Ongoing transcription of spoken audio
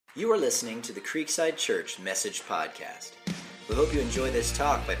You are listening to the Creekside Church Message Podcast. We hope you enjoy this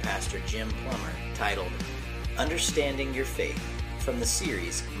talk by Pastor Jim Plummer titled, Understanding Your Faith, from the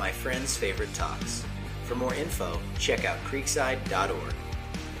series My Friend's Favorite Talks. For more info, check out creekside.org.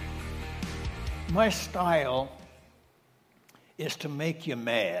 My style is to make you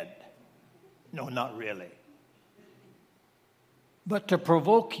mad. No, not really. But to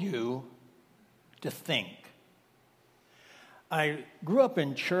provoke you to think. I grew up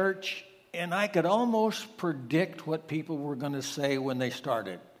in church, and I could almost predict what people were going to say when they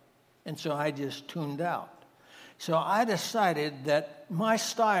started. And so I just tuned out. So I decided that my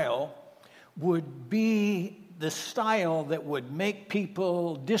style would be the style that would make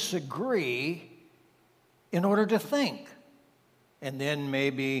people disagree in order to think. And then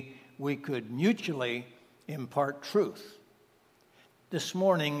maybe we could mutually impart truth. This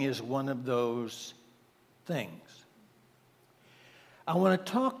morning is one of those things. I want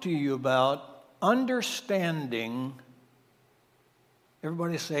to talk to you about understanding.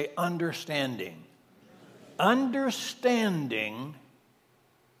 Everybody say understanding. Understanding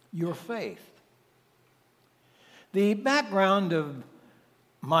your faith. The background of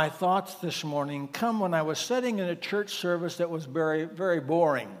my thoughts this morning come when I was sitting in a church service that was very, very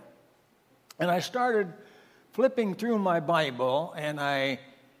boring. And I started flipping through my Bible, and I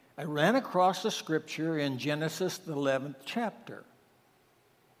ran across the scripture in Genesis, the 11th chapter.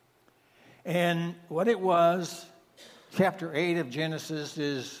 And what it was, chapter 8 of Genesis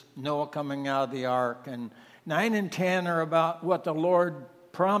is Noah coming out of the ark, and 9 and 10 are about what the Lord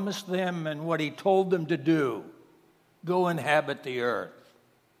promised them and what he told them to do. Go inhabit the earth.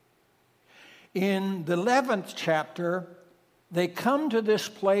 In the 11th chapter, they come to this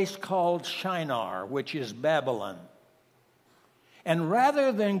place called Shinar, which is Babylon. And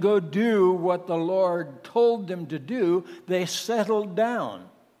rather than go do what the Lord told them to do, they settled down.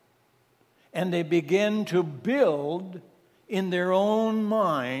 And they began to build in their own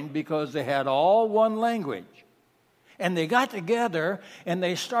mind because they had all one language. And they got together and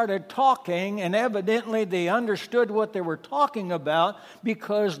they started talking, and evidently they understood what they were talking about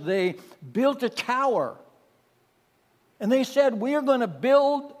because they built a tower. And they said, we are going to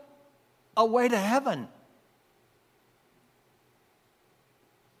build a way to heaven.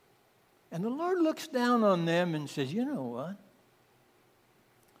 And the Lord looks down on them and says, you know what?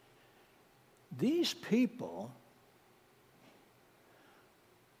 These people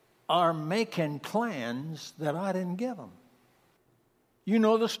are making plans that I didn't give them. You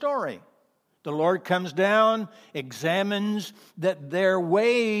know the story. The Lord comes down, examines that their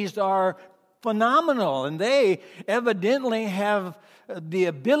ways are phenomenal, and they evidently have the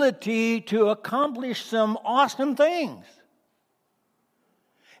ability to accomplish some awesome things.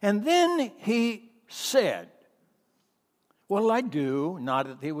 And then he said, what'll I do? Not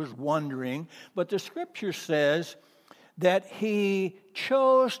that he was wondering, but the scripture says that he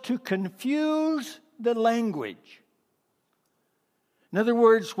chose to confuse the language. In other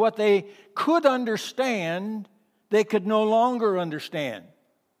words, what they could understand, they could no longer understand.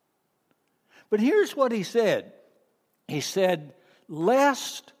 But here's what he said. He said,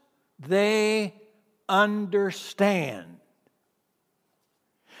 lest they understand.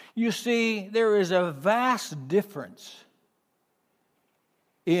 You see, there is a vast difference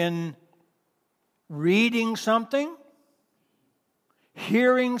in reading something,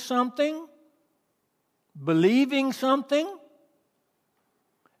 hearing something, believing something,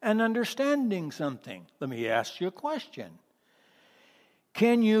 and understanding something. Let me ask you a question.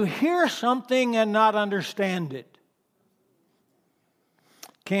 Can you hear something and not understand it?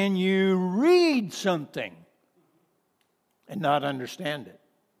 Can you read something and not understand it?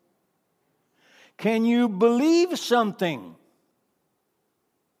 Can you believe something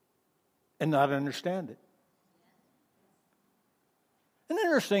and not understand it? An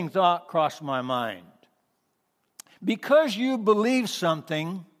interesting thought crossed my mind. Because you believe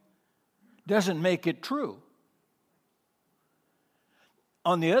something doesn't make it true.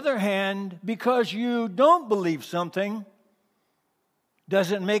 On the other hand, because you don't believe something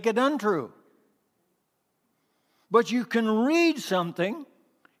doesn't make it untrue. But you can read something,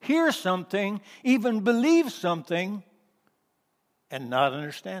 hear something, even believe something, and not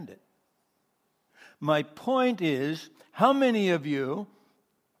understand it. My point is, how many of you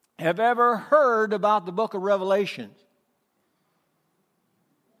have ever heard about the book of Revelation?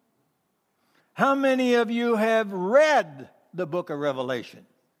 How many of you have read the book of Revelation?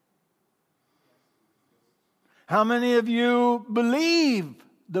 How many of you believe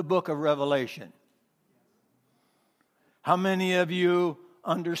the book of Revelation? How many of you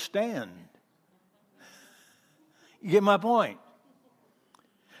understand? You get my point?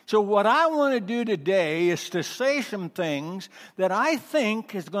 So what I want to do today is to say some things that I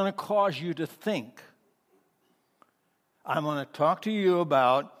think is going to cause you to think. I'm going to talk to you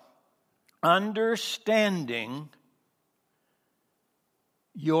about understanding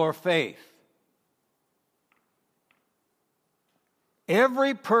your faith.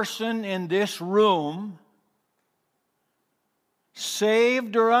 Every person in this room,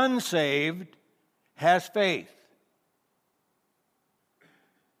 saved or unsaved, has faith.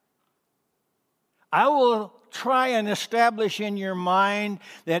 I will try and establish in your mind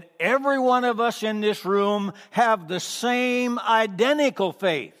that every one of us in this room have the same identical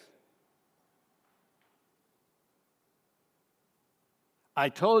faith. I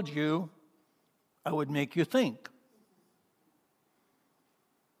told you I would make you think.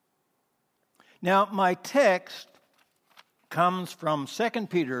 Now, my text comes from 2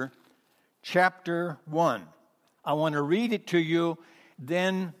 Peter chapter 1. I want to read it to you,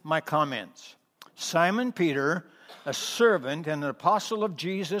 then my comments. Simon Peter, a servant and an apostle of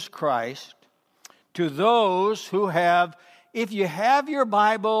Jesus Christ, to those who have, if you have your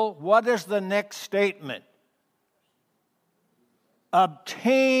Bible, what is the next statement?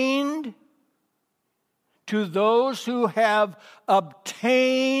 Obtained. To those who have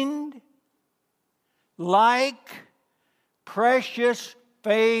obtained like precious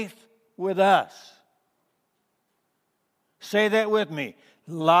faith with us. Say that with me.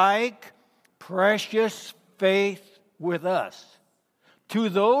 Like precious faith with us. To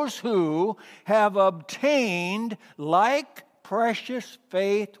those who have obtained like precious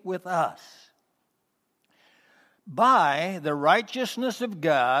faith with us. By the righteousness of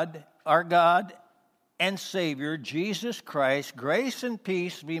God, our God and Savior, Jesus Christ, grace and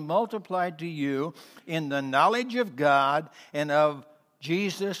peace be multiplied to you in the knowledge of God and of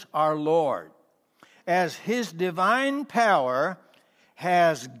Jesus our Lord, as His divine power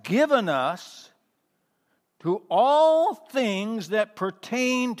has given us to all things that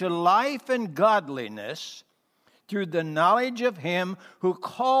pertain to life and godliness through the knowledge of Him who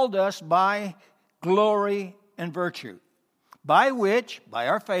called us by glory and virtue, by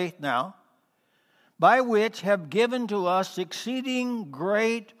our faith now, by which have given to us exceeding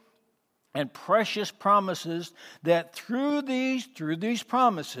great and precious promises, that through these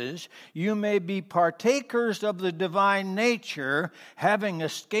promises you may be partakers of the divine nature, having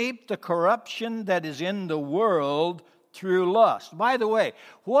escaped the corruption that is in the world through lust. By the way,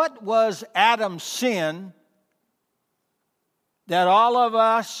 what was Adam's sin that all of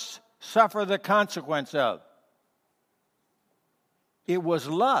us suffer the consequence of? It was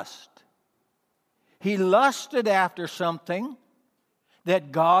lust. He lusted after something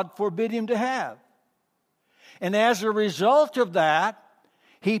that God forbid him to have. And as a result of that,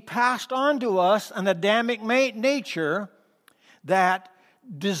 he passed on to us an Adamic nature that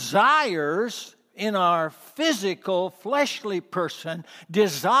desires in our physical, fleshly person,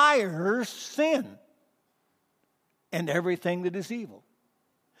 desires sin and everything that is evil.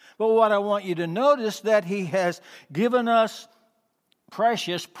 But what I want you to notice that he has given us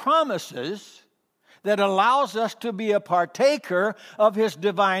precious promises that allows us to be a partaker of His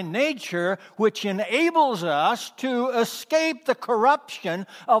divine nature, which enables us to escape the corruption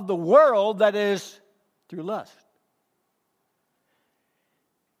of the world that is through lust.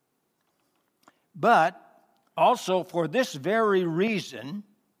 But also for this very reason,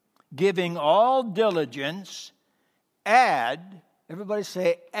 giving all diligence, add, everybody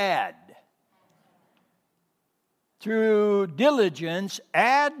say add. Through diligence,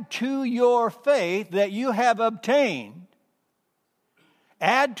 add to your faith that you have obtained.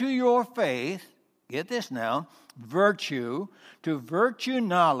 Add to your faith, get this now, virtue, to virtue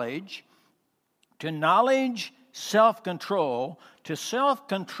knowledge, to knowledge self-control, to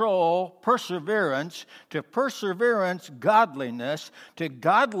self-control perseverance, to perseverance godliness, to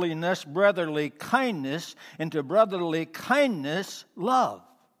godliness brotherly kindness, and to brotherly kindness love.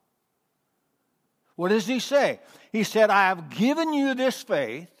 What does he say? He said, I have given you this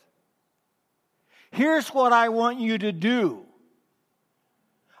faith. Here's what I want you to do.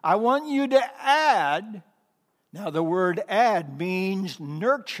 I want you to add. Now, the word add means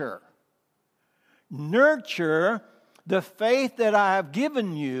nurture. Nurture the faith that I have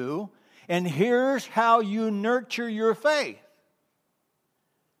given you, and here's how you nurture your faith.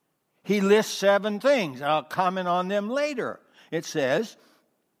 He lists 7 things. I'll comment on them later. It says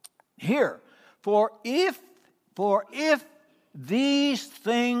here, For if these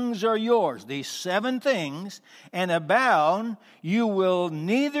things are yours, these 7 things, and abound, you will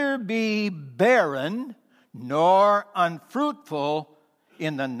neither be barren nor unfruitful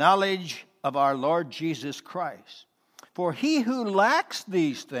in the knowledge of our Lord Jesus Christ. For he who lacks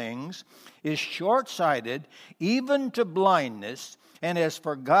these things is short-sighted, even to blindness, and has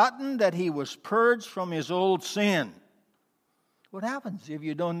forgotten that he was purged from his old sin. What happens if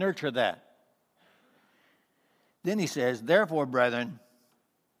you don't nurture that? Then he says, therefore, brethren,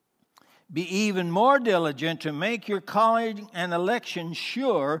 be even more diligent to make your calling and election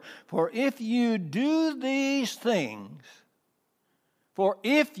sure, for if you do these things,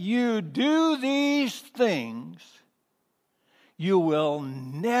 you will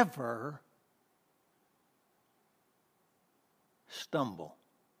never stumble.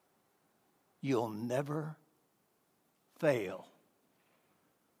 You'll never fail.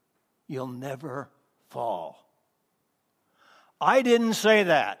 You'll never fall. I didn't say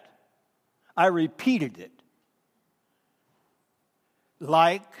that. I repeated it.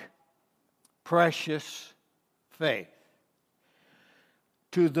 Like precious faith.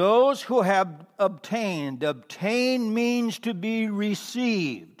 To those who have obtained, obtain means to be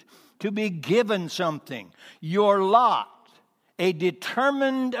received, to be given something, your lot, a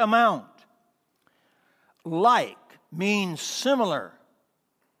determined amount. Like means similar.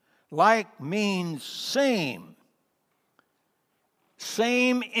 Like means same.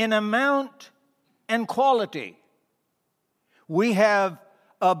 Same in amount and quality. We have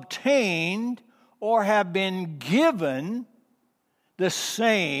obtained or have been given the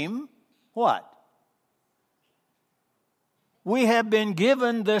same what? We have been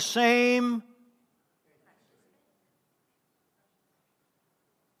given the same.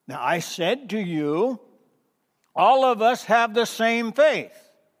 Now I said to you, all of us have the same faith.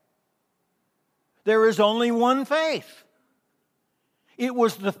 There is only one faith. It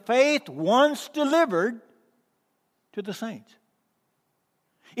was the faith once delivered to the saints.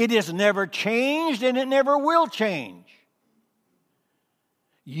 It has never changed and it never will change.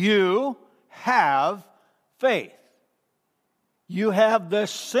 You have faith. You have the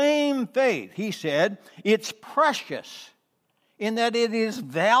same faith. He said it's precious in that it is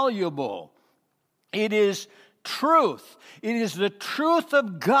valuable. It is truth. It is the truth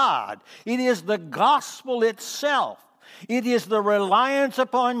of God. It is the gospel itself. It is the reliance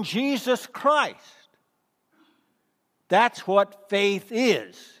upon Jesus Christ. That's what faith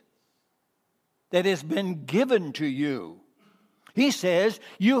is that has been given to you. He says,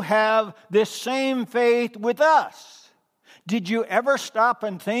 you have this same faith with us. Did you ever stop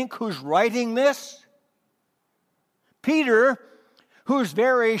and think who's writing this? Peter, whose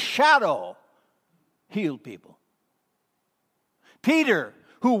very shadow healed people. Peter,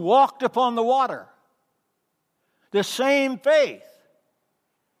 who walked upon the water. The same faith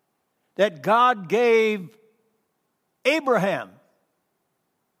that God gave Abraham.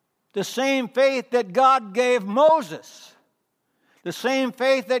 The same faith that God gave Moses. The same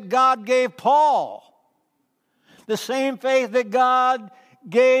faith that God gave Paul. The same faith that God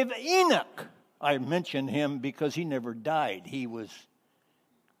gave Enoch. I mention him because he never died. He was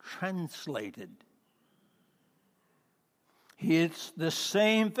translated. It's the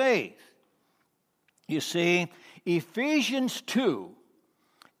same faith. You see, Ephesians 2,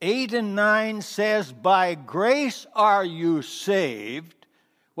 8 and 9 says, by grace are you saved.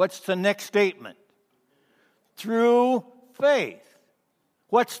 What's the next statement? Through faith.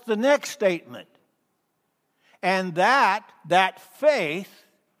 What's the next statement? And that faith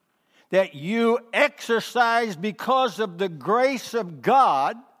that you exercise because of the grace of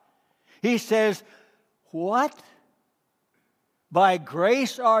God, he says, what? By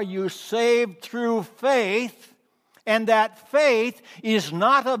grace are you saved through faith, and that faith is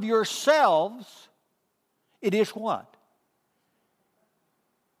not of yourselves. It is what?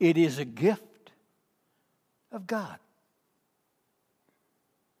 It is a gift of God.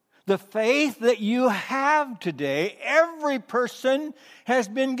 The faith that you have today, every person has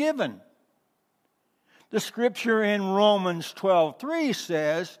been given. The scripture in Romans 12:3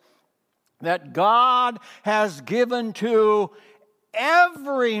 says that God has given to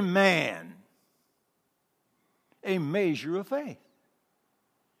every man a measure of faith.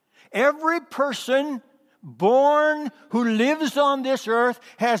 Every person born who lives on this earth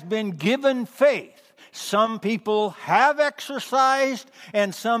has been given faith. Some people have exercised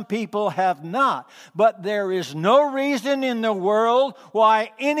and some people have not. But there is no reason in the world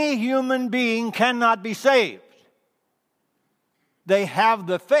why any human being cannot be saved. They have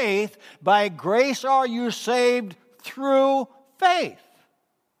the faith. By grace are you saved through faith.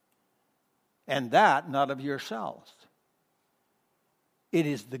 And that not of yourselves. It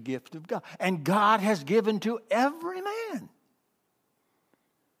is the gift of God. And God has given to every man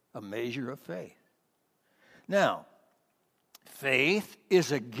a measure of faith. Now, faith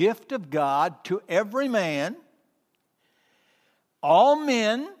is a gift of God to every man. all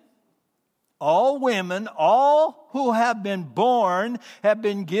men, all women, all who have been born have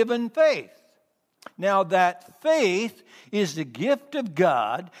been given faith. Now that faith is the gift of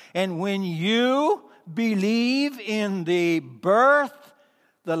God, and when you believe in the birth,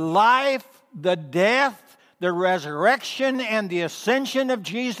 the life, the death, the resurrection, and the ascension of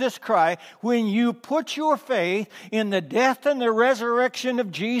Jesus Christ, when you put your faith in the death and the resurrection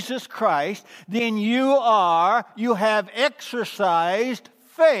of Jesus Christ, then you have exercised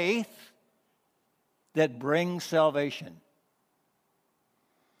faith that brings salvation.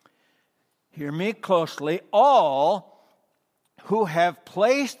 Hear me closely. All who have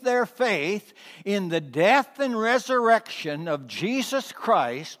placed their faith in the death and resurrection of Jesus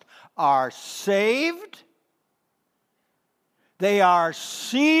Christ are saved. They are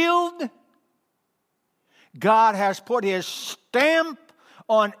sealed. God has put His stamp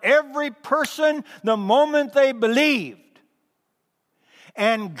on every person the moment they believed.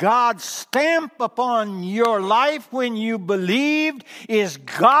 And God's stamp upon your life when you believed is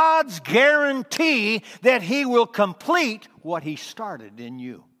God's guarantee that He will complete what He started in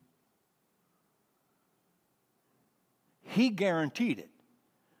you. He guaranteed it.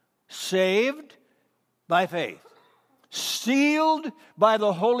 Saved by faith. Sealed by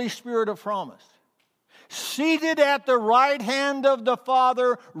the Holy Spirit of promise. Seated at the right hand of the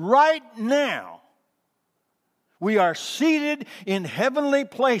Father right now. We are seated in heavenly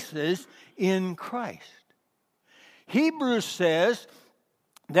places in Christ. Hebrews says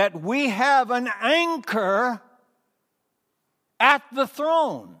that we have an anchor at the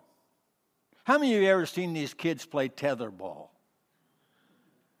throne. How many of you have ever seen these kids play tetherball?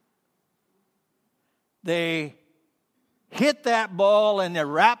 They hit that ball and it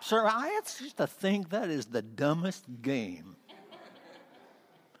wraps around. It's just to think that is the dumbest game.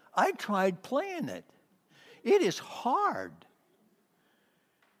 I tried playing it. It is hard.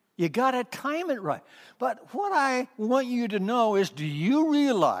 You got to time it right. But what I want you to know is, do you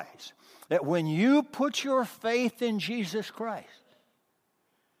realize that when you put your faith in Jesus Christ,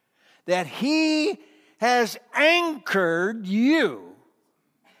 that He has anchored you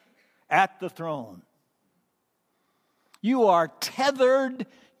at the throne? You are tethered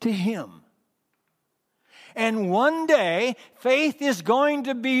to Him. And one day, faith is going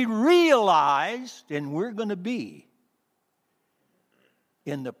to be realized, and we're going to be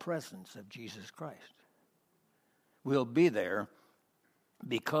in the presence of Jesus Christ. We'll be there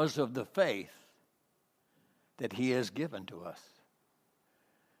because of the faith that He has given to us.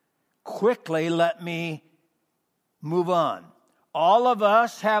 Quickly, let me move on. All of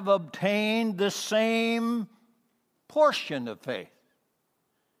us have obtained the same portion of faith.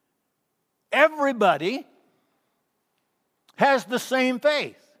 Everybody has the same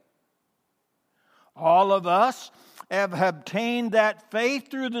faith. All of us have obtained that faith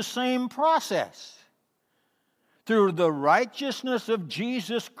through the same process. Through the righteousness of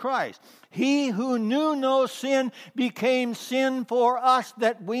Jesus Christ. He who knew no sin became sin for us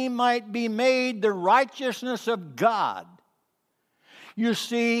that we might be made the righteousness of God. You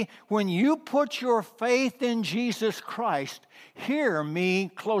see, when you put your faith in Jesus Christ, hear me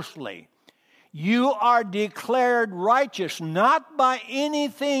closely. You are declared righteous, not by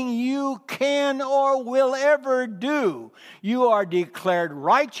anything you can or will ever do. You are declared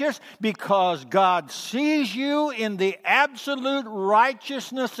righteous because God sees you in the absolute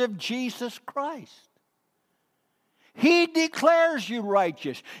righteousness of Jesus Christ. He declares you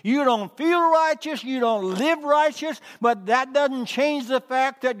righteous. You don't feel righteous, you don't live righteous, but that doesn't change the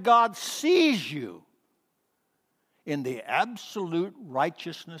fact that God sees you in the absolute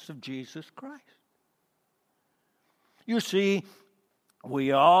righteousness of Jesus Christ. You see,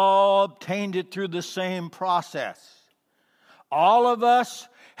 we all obtained it through the same process. All of us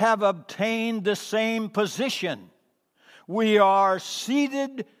have obtained the same position. We are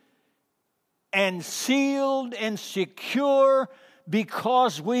seated and sealed and secure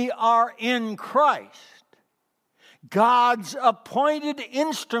because we are in Christ, God's appointed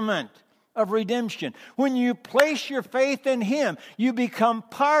instrument of redemption. When you place your faith in Him, you become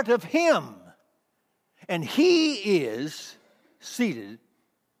part of Him. And He is seated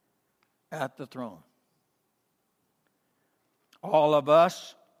at the throne. All of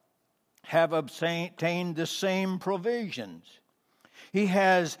us have obtained the same provisions. He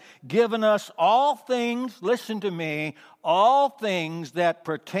has given us all things, listen to me, all things that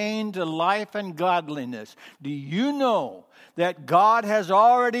pertain to life and godliness. Do you know that God has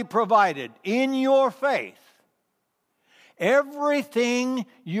already provided in your faith everything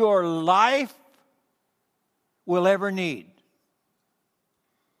your life will ever need?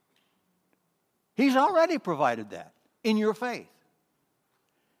 He's already provided that in your faith.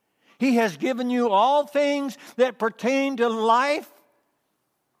 He has given you all things that pertain to life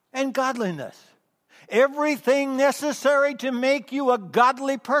and godliness. Everything necessary to make you a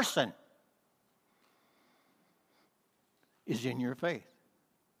godly person is in your faith.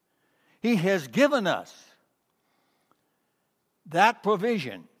 He has given us that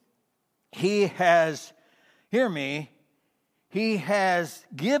provision. He has, hear me, He has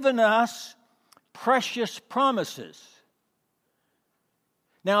given us precious promises.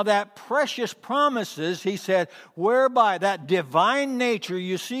 Now that precious promises, he said, whereby that divine nature,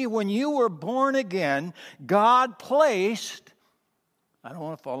 you see, when you were born again, God placed, I don't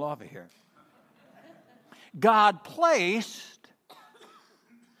want to fall off of here. God placed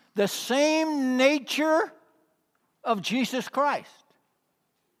the same nature of Jesus Christ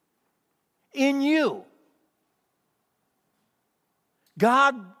in you.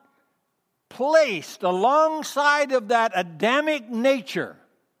 God placed alongside of that Adamic nature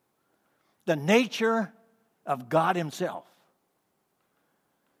the nature of God Himself.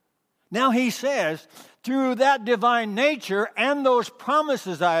 Now He says, through that divine nature and those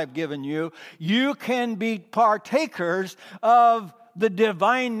promises I have given you, you can be partakers of the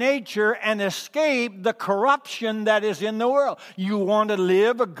divine nature and escape the corruption that is in the world. You want to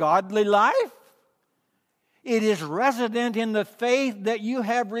live a godly life? It is resident in the faith that you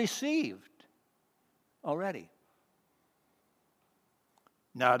have received already.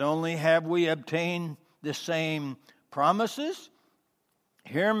 Not only have we obtained the same promises,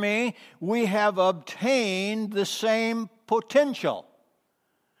 hear me, we have obtained the same potential.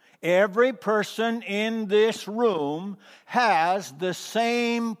 Every person in this room has the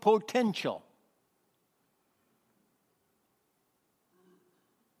same potential.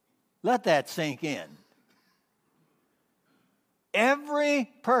 Let that sink in. Every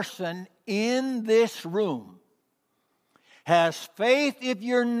person in this room has faith. If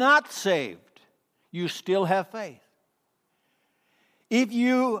you're not saved, you still have faith. If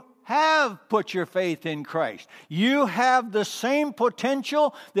you have put your faith in Christ, you have the same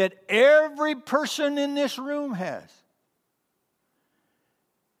potential that every person in this room has.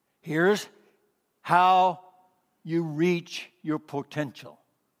 Here's how you reach your potential.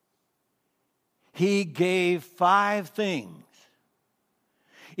 He gave 5 things.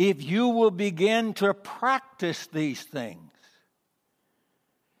 If you will begin to practice these things,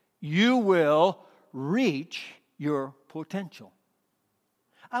 you will reach your potential.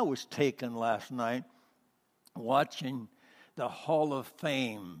 I was taken last night watching the Hall of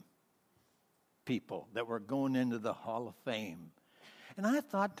Fame people that were going into the Hall of Fame. And I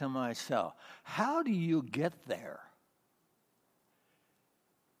thought to myself, how do you get there?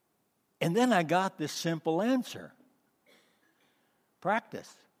 And then I got this simple answer.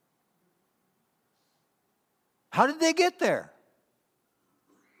 Practice. How did they get there?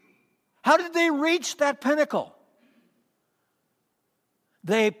 How did they reach that pinnacle?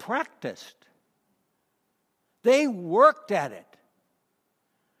 They practiced. They worked at it.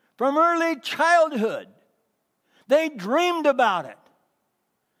 From early childhood, they dreamed about it.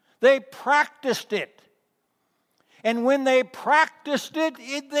 They practiced it. And when they practiced it,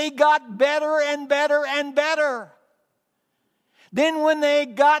 they got better and better and better. Then when they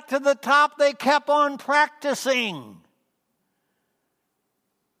got to the top, they kept on practicing.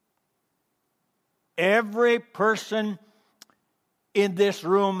 Every person in this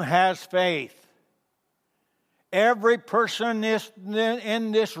room has faith. Every person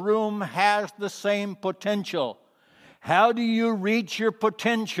in this room has the same potential. How do you reach your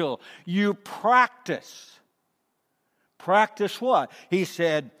potential? You practice. Practice what? He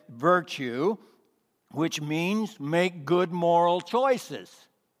said virtue, which means make good moral choices.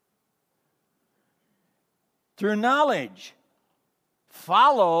 Through knowledge,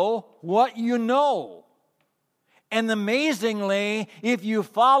 follow what you know. And amazingly, if you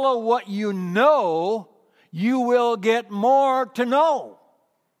follow what you know, you will get more to know.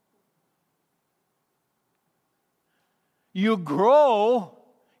 You grow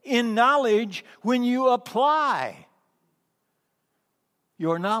in knowledge when you apply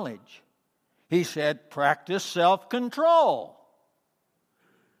your knowledge. He said, practice self-control.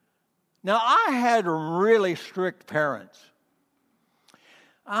 Now, I had really strict parents.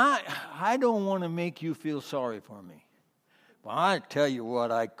 I don't want to make you feel sorry for me, but I tell you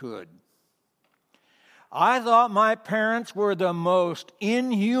what I could. I thought my parents were the most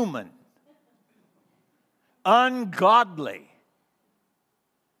inhuman, ungodly.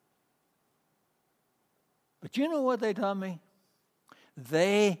 But you know what they taught me?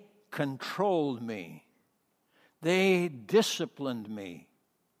 They controlled me. They disciplined me.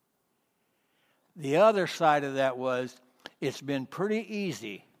 The other side of that was, it's been pretty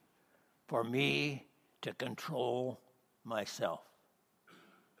easy for me to control myself.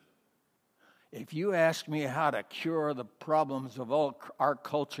 If you ask me how to cure the problems of all our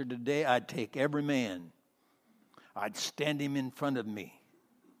culture today, I'd take every man. I'd stand him in front of me.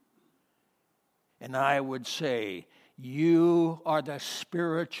 And I would say, you are the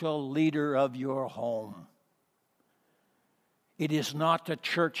spiritual leader of your home. It is not the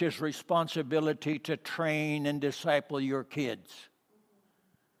church's responsibility to train and disciple your kids.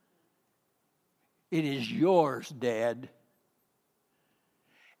 It is yours, Dad.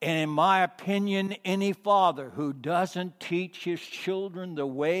 And in my opinion, any father who doesn't teach his children the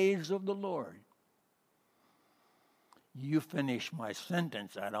ways of the Lord, you finish my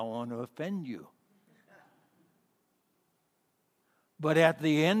sentence. I don't want to offend you. But at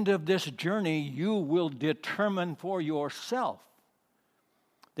the end of this journey, you will determine for yourself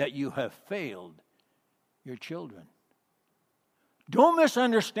that you have failed your children. Don't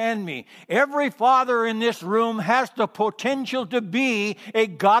misunderstand me. Every father in this room has the potential to be a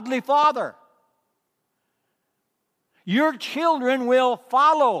godly father. Your children will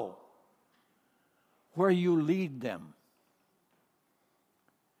follow where you lead them.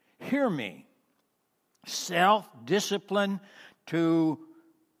 Hear me. Self-discipline to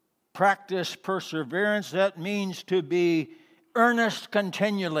practice perseverance, that means to be earnest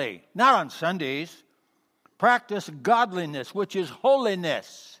continually, not on Sundays. Practice godliness, which is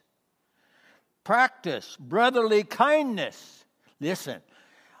holiness. Practice brotherly kindness. Listen,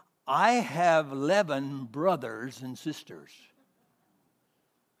 I have 11 brothers and sisters.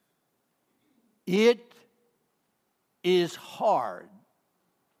 It is hard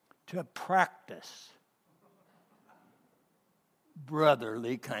to practice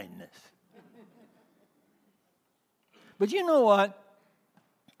brotherly kindness. But you know what?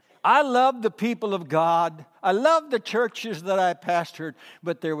 I love the people of God. I love the churches that I pastored,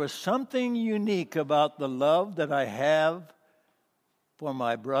 but there was something unique about the love that I have for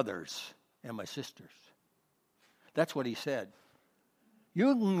my brothers and my sisters. That's what he said.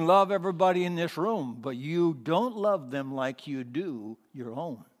 You can love everybody in this room, but you don't love them like you do your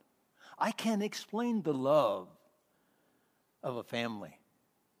own. I can't explain the love of a family.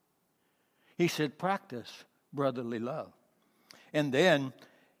 He said, practice brotherly love. And then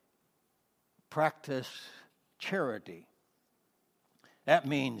practice charity. That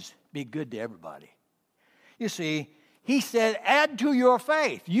means be good to everybody. You see, he said, add to your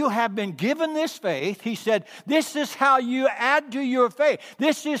faith. You have been given this faith. He said, this is how you add to your faith.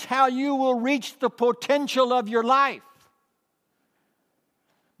 This is how you will reach the potential of your life.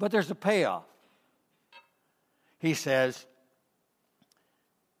 But there's a payoff. He says,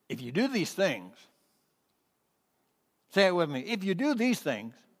 if you do these things, say it with me, if you do these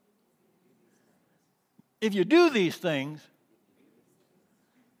things,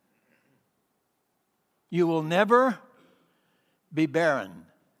 you will never be barren.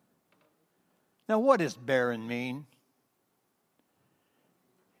 Now, what does barren mean?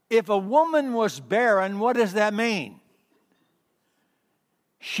 If a woman was barren, what does that mean?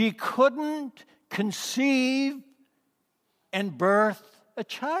 She couldn't conceive and birth a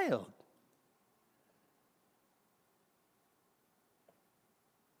child.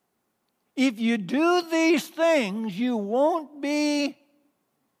 If you do these things, you won't be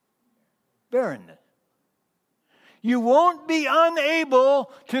barren. You won't be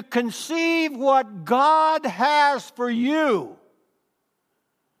unable to conceive what God has for you.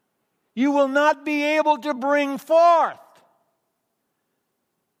 You will not be able to bring forth.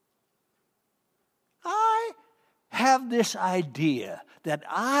 I have this idea that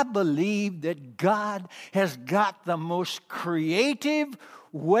I believe that God has got the most creative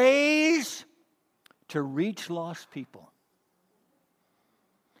ways to reach lost people.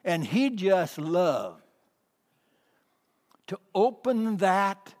 And He just loved to open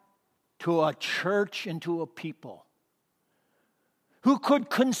that to a church and to a people who could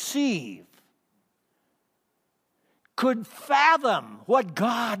conceive, could fathom what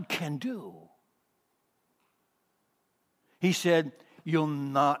God can do. He said, you'll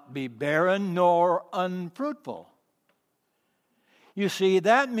not be barren nor unfruitful. You see,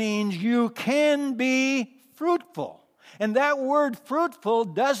 that means you can be fruitful. And that word fruitful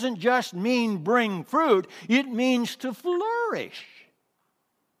doesn't just mean bring fruit. It means to flourish.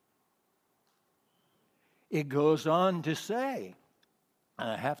 It goes on to say,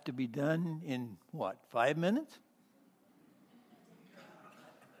 I have to be done in what, 5 minutes?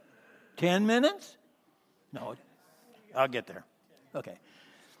 10 minutes? No, I'll get there. Okay.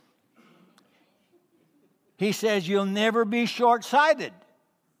 He says you'll never be short-sighted.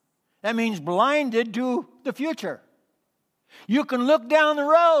 That means blinded to the future. You can look down the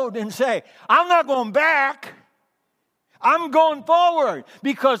road and say, I'm not going back. I'm going forward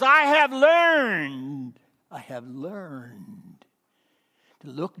because I have learned to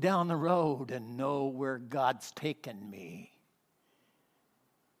look down the road and know where God's taken me.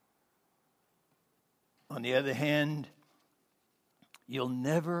 On the other hand, you'll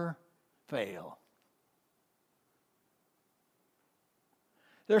never fail.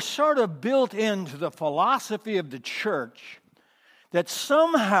 They're sort of built into the philosophy of the church that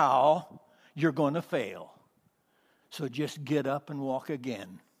somehow you're going to fail. So just get up and walk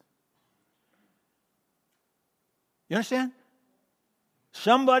again. You understand?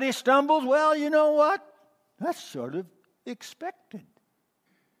 Somebody stumbles, well, you know what? That's sort of expected.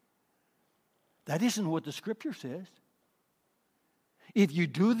 That isn't what the Scripture says. If you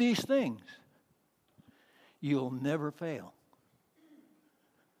do these things, you'll never fail.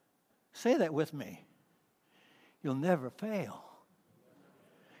 Say that with me. You'll never fail.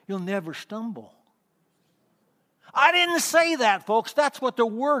 You'll never stumble. I didn't say that, folks. That's what the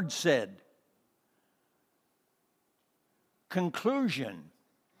Word said. Conclusion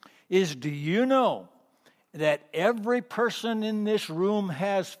is, do you know that every person in this room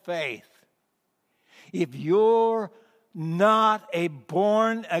has faith? If you're not a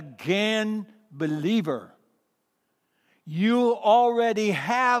born-again believer, you already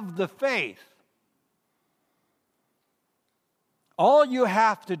have the faith. All you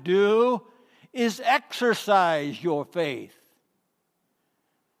have to do is exercise your faith.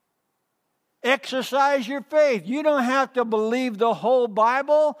 Exercise your faith. You don't have to believe the whole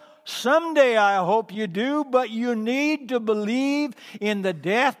Bible. Someday I hope you do, but you need to believe in the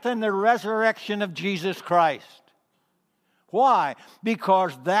death and the resurrection of Jesus Christ. Why?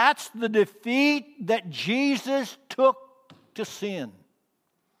 Because that's the defeat that Jesus took to sin.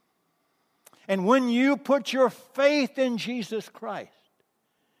 And when you put your faith in Jesus Christ,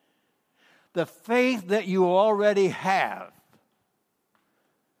 the faith that you already have,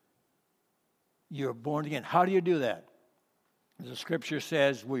 you're born again. How do you do that? The Scripture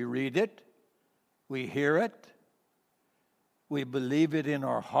says we read it, we hear it, we believe it in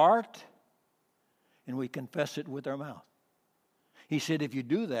our heart, and we confess it with our mouth. He said if you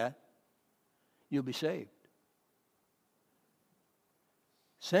do that, you'll be saved.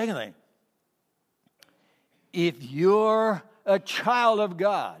 Secondly, if you're a child of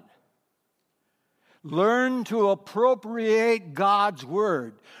God, learn to appropriate God's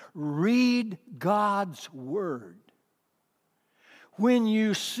Word. Read God's Word. When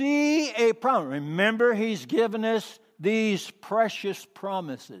you see a promise, remember He's given us these precious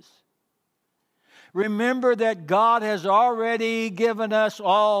promises. Remember that God has already given us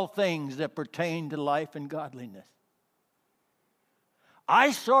all things that pertain to life and godliness.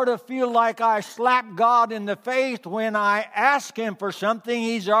 I sort of feel like I slap God in the face when I ask Him for something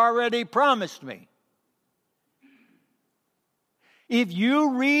He's already promised me. If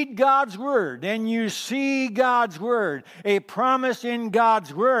you read God's Word and you see God's Word, a promise in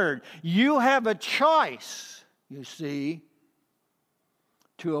God's Word, you have a choice, you see,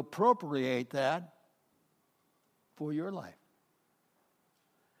 to appropriate that for your life.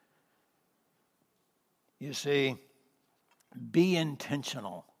 You see, be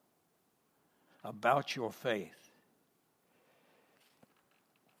intentional about your faith.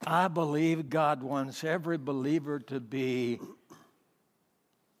 I believe God wants every believer to be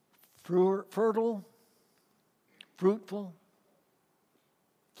fertile, fruitful,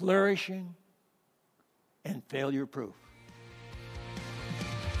 flourishing, and failure-proof.